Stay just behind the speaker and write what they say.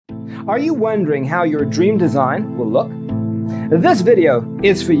Are you wondering how your dream design will look? This video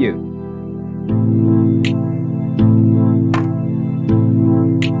is for you.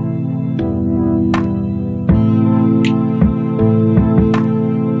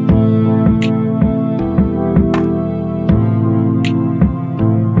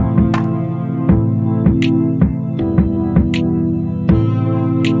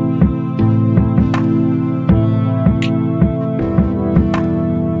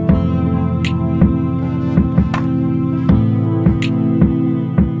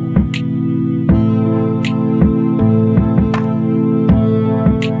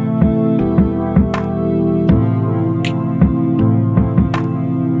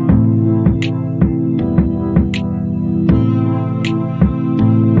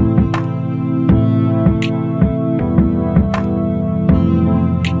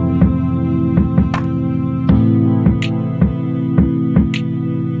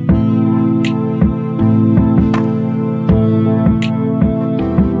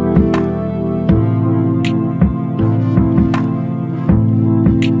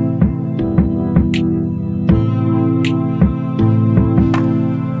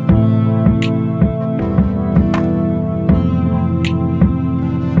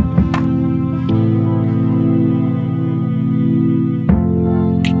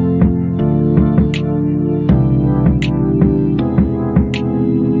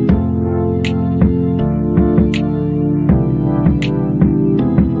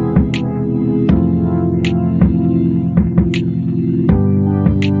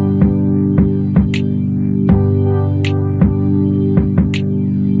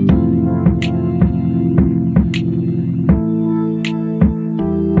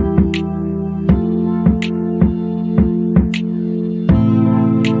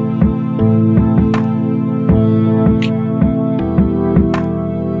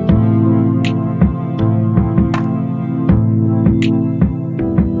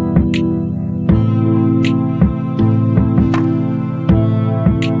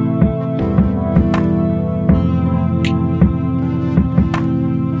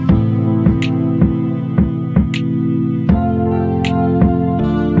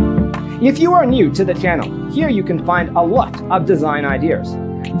 If you are new to the channel, here you can find a lot of design ideas.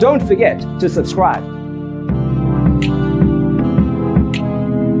 Don't forget to subscribe.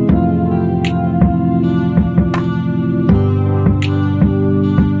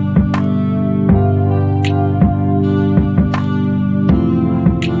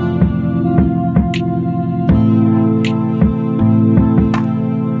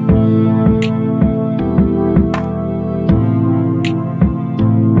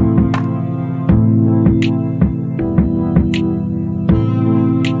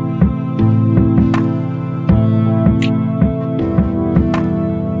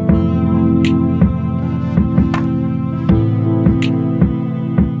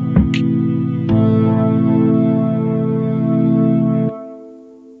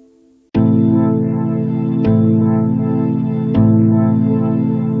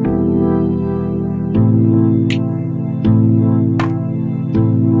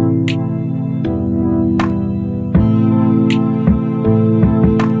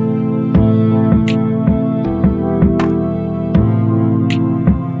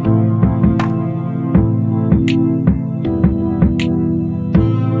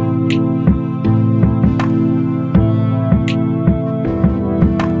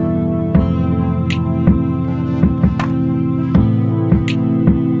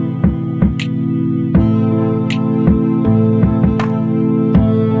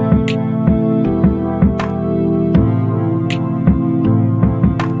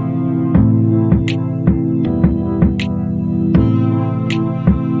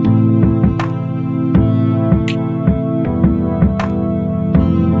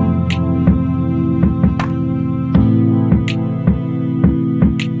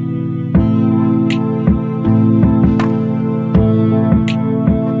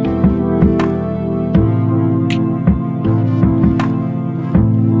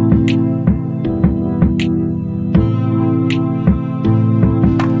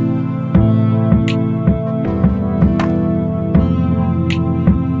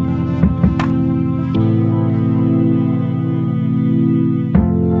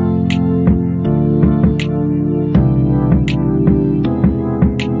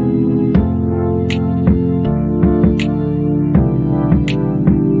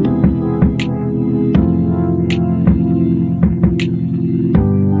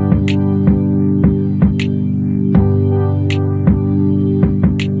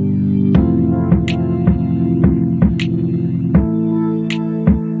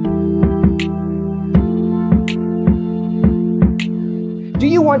 Do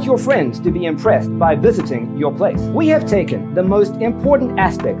you want your friends to be impressed by visiting your place? We have taken the most important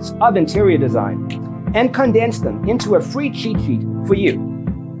aspects of interior design and condensed them into a free cheat sheet for you.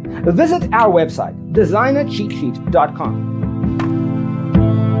 Visit our website, designercheatsheet.com.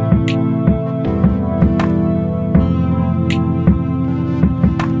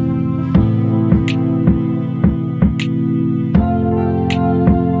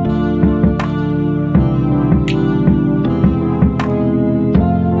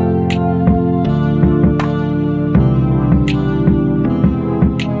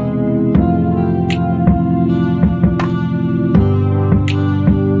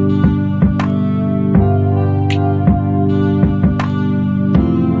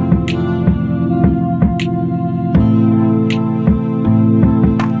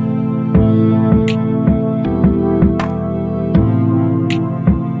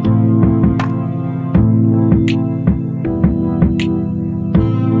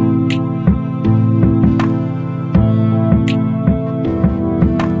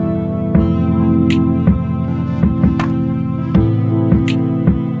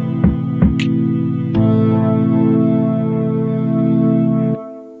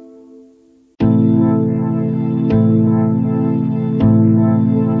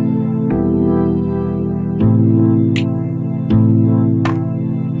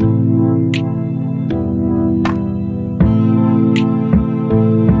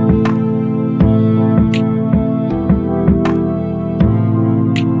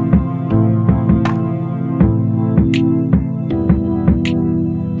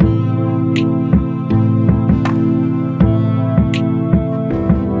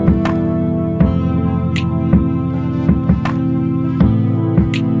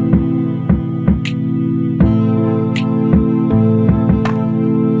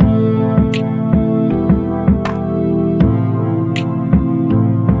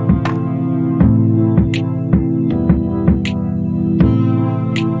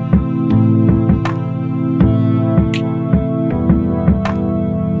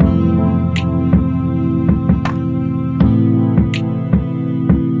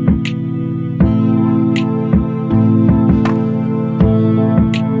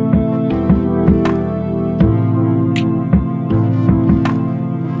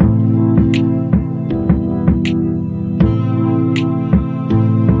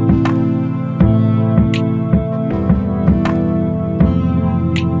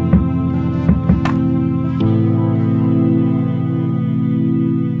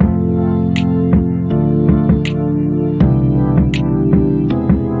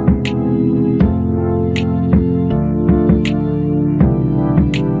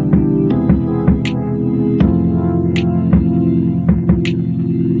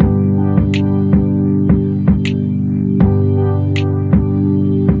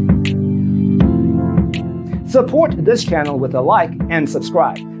 Support this channel with a like and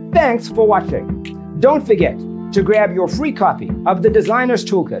subscribe. Thanks for watching. Don't forget to grab your free copy of the Designer's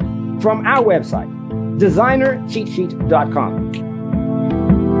Toolkit from our website, designercheatsheet.com.